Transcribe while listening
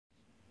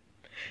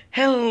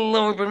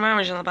Hello everybody, my name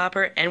is John the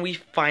Popper, and we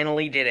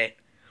finally did it.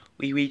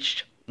 We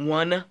reached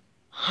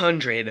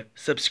 100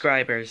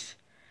 subscribers.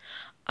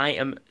 I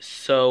am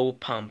so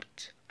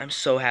pumped. I'm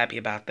so happy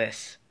about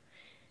this.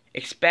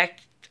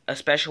 Expect a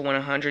special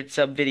 100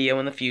 sub video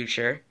in the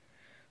future.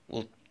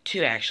 Well,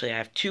 two actually, I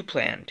have two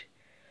planned.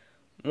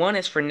 One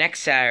is for next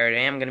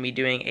Saturday. I'm going to be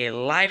doing a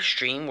live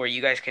stream where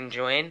you guys can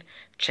join,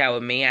 chat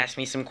with me, ask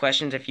me some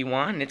questions if you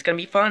want, and it's going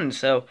to be fun,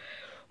 so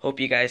hope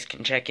you guys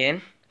can check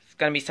in. It's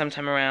going to be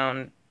sometime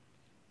around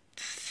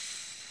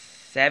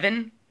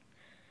 7.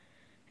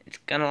 It's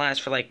gonna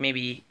last for like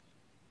maybe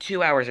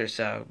 2 hours or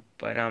so,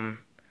 but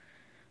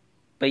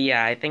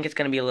yeah, I think it's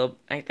gonna be a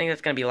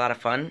lot of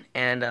fun.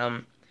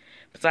 And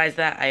besides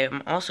that, I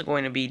am also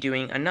going to be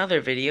doing another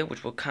video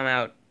which will come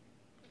out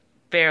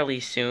fairly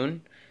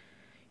soon,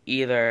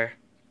 either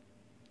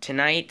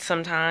tonight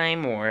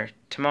sometime or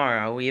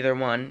tomorrow, either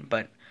one.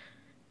 But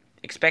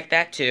expect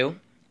that too.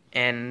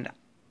 And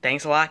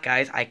thanks a lot,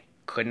 guys. I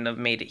couldn't have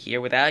made it here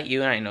without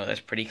you, and I know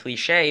that's pretty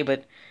cliche,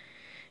 but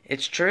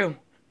it's true.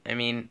 I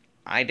mean,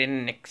 I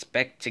didn't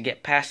expect to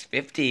get past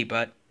 50,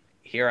 but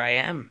here I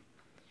am.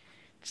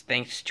 It's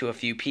thanks to a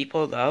few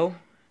people, though.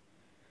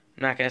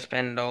 I'm not going to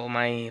spend all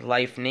my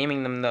life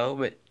naming them, though,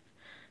 but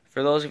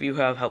for those of you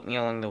who have helped me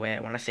along the way,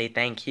 I want to say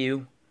thank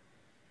you.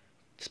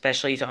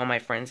 Especially to all my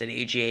friends at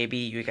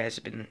AGAB. You guys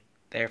have been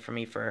there for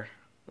me for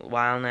a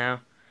while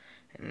now.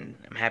 And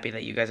I'm happy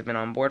that you guys have been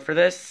on board for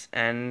this,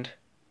 and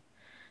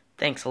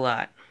thanks a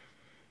lot.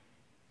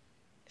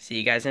 See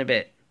you guys in a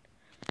bit.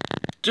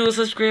 Do a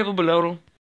subscribe below.